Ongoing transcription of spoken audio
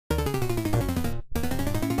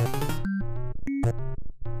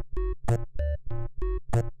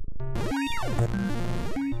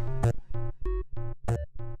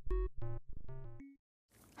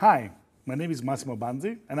Hi, my name is Massimo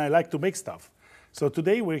Banzi, and I like to make stuff. So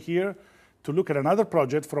today we're here to look at another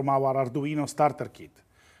project from our Arduino starter kit.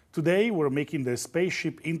 Today we're making the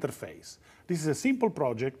Spaceship interface. This is a simple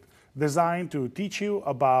project designed to teach you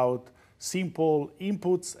about simple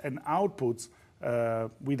inputs and outputs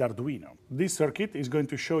with Arduino. This circuit is going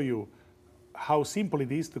to show you how simple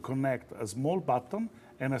it is to connect a small button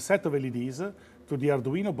and a set of LEDs to the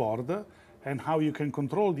Arduino board, and how you can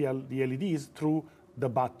control the LEDs through the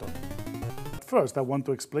button. First, I want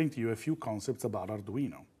to explain to you a few concepts about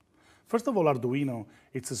Arduino. First of all, Arduino,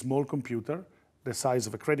 it's a small computer the size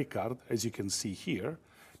of a credit card, as you can see here,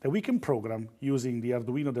 that we can program using the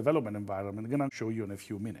Arduino development environment. I'm going to show you in a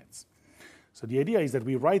few minutes. So the idea is that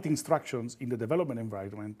we write instructions in the development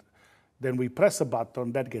environment, then we press a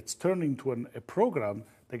button that gets turned into a program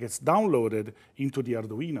that gets downloaded into the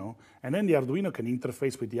Arduino, and then the Arduino can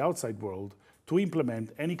interface with the outside world to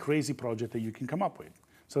implement any crazy project that you can come up with.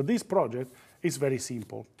 So this project is very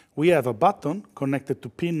simple. We have a button connected to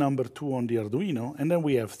pin number 2 on the Arduino, and then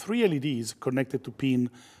we have 3 LEDs connected to pin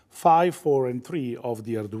 5, 4, and 3 of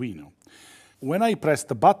the Arduino. When I press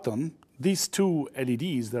the button, these 2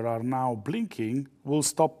 LEDs that are now blinking will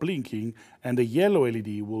stop blinking, and the yellow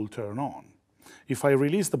LED will turn on. If I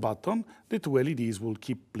release the button, the 2 LEDs will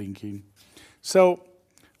keep blinking. So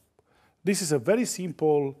this is a very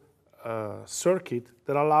simple circuit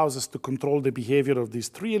that allows us to control the behavior of these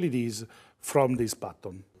 3 LEDs from this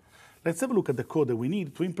button. Let's have a look at the code that we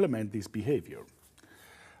need to implement this behavior.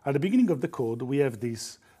 At the beginning of the code, we have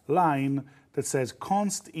this line that says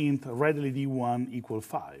const int red LED 1 equal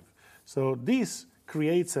 5. So this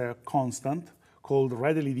creates a constant called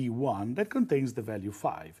red LED 1 that contains the value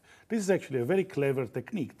 5. This is actually a very clever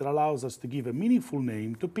technique that allows us to give a meaningful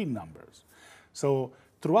name to pin numbers. So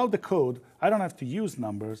throughout the code, I don't have to use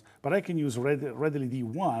numbers, but I can use red LED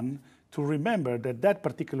 1 to remember that that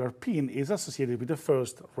particular pin is associated with the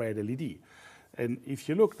first red LED. And if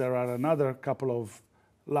you look, there are another couple of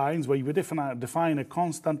lines where you define a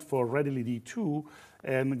constant for red LED 2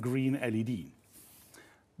 and green LED.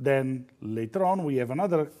 Then later on, we have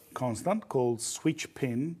another constant called switch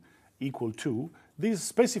pin equal to. This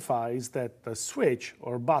specifies that the switch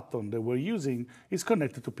or button that we're using is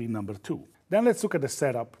connected to pin number 2. Then let's look at the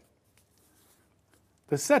setup.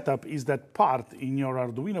 The setup is that part in your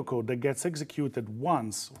Arduino code that gets executed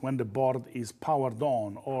once when the board is powered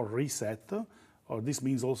on or reset, or this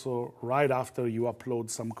means also right after you upload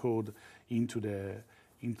some code into the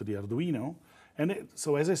Arduino. And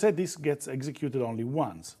so as I said, this gets executed only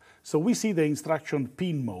once. So we see the instruction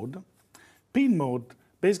pin mode. Pin mode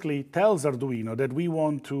basically tells Arduino that we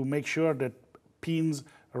want to make sure that pins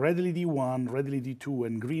red LED 1, red LED 2,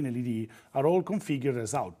 and green LED are all configured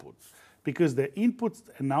as output, because the input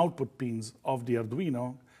and output pins of the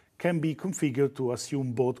Arduino can be configured to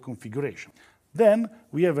assume both configurations. Then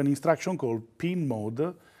we have an instruction called pin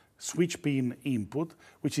mode, switch pin input,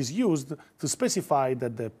 which is used to specify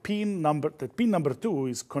that the pin number 2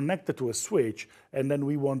 is connected to a switch, and then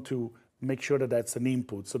we want to make sure that that's an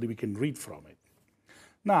input so that we can read from it.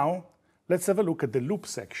 Now, let's have a look at the loop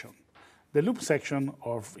section. The loop section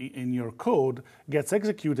in your code gets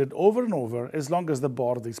executed over and over as long as the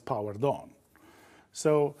board is powered on.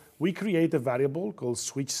 So we create a variable called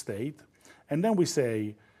switch state, and then we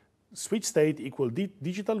say switch state equal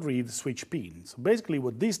digital read switch pin. So basically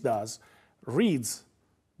what this does, reads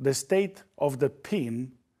the state of the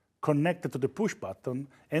pin connected to the push button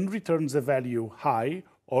and returns a value high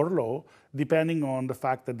or low, depending on the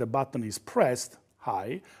fact that the button is pressed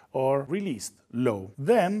high or released low.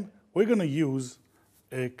 Then we're going to use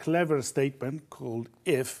a clever statement called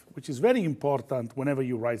if, which is very important whenever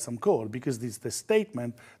you write some code, because it's the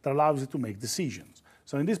statement that allows you to make decisions.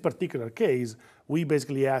 So in this particular case, we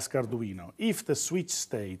basically ask Arduino, if the switch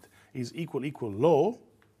state is equal low,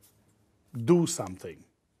 do something.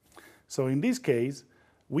 So in this case,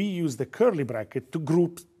 we use the curly bracket to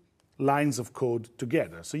group lines of code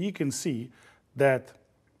together. So you can see that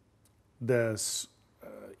the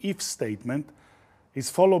if statement is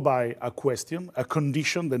followed by a question, a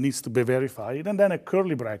condition that needs to be verified, and then a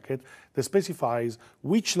curly bracket that specifies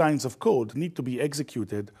which lines of code need to be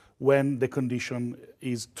executed when the condition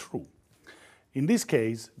is true. In this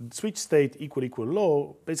case, switch state equal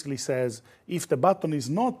low basically says if the button is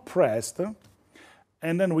not pressed,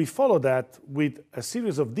 and then we follow that with a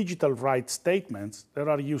series of digital write statements that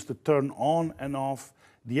are used to turn on and off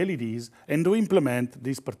the LEDs and to implement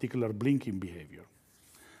this particular blinking behavior.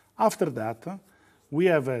 After that, we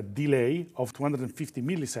have a delay of 250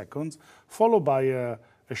 milliseconds, followed by a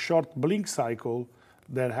short blink cycle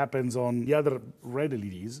that happens on the other red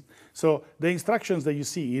LEDs. So the instructions that you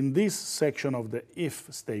see in this section of the if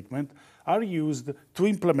statement are used to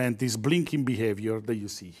implement this blinking behavior that you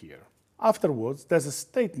see here. Afterwards, there's a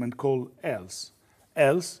statement called else.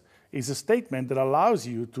 Else is a statement that allows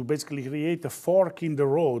you to basically create a fork in the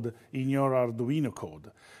road in your Arduino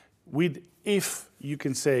code. With if, you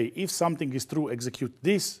can say, if something is true, execute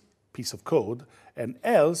this piece of code, and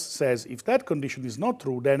else says, if that condition is not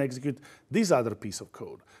true, then execute this other piece of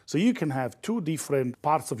code. So you can have two different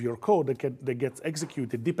parts of your code that gets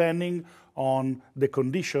executed depending on the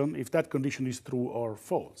condition, if that condition is true or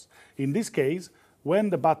false. In this case, when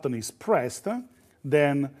the button is pressed,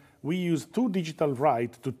 then we use two digital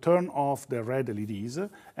write to turn off the red LEDs,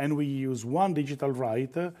 and we use one digital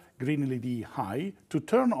write, green LED high, to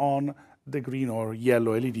turn on the green or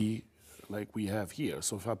yellow LED like we have here.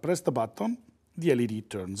 So if I press the button, the LED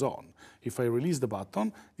turns on. If I release the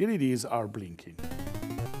button, the LEDs are blinking.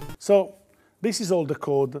 So this is all the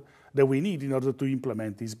code that we need in order to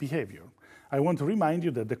implement this behavior. I want to remind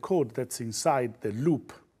you that the code that's inside the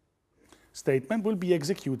loop statement will be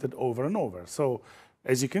executed over and over. So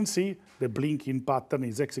as you can see, the blinking pattern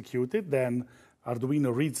is executed, then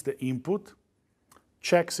Arduino reads the input,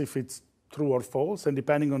 checks if it's true or false, and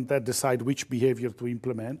depending on that, decide which behavior to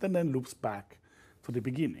implement, and then loops back to the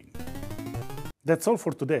beginning. That's all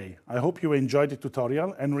for today. I hope you enjoyed the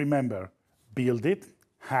tutorial, and remember, build it,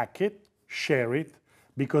 hack it, share it,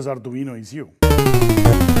 because Arduino is you.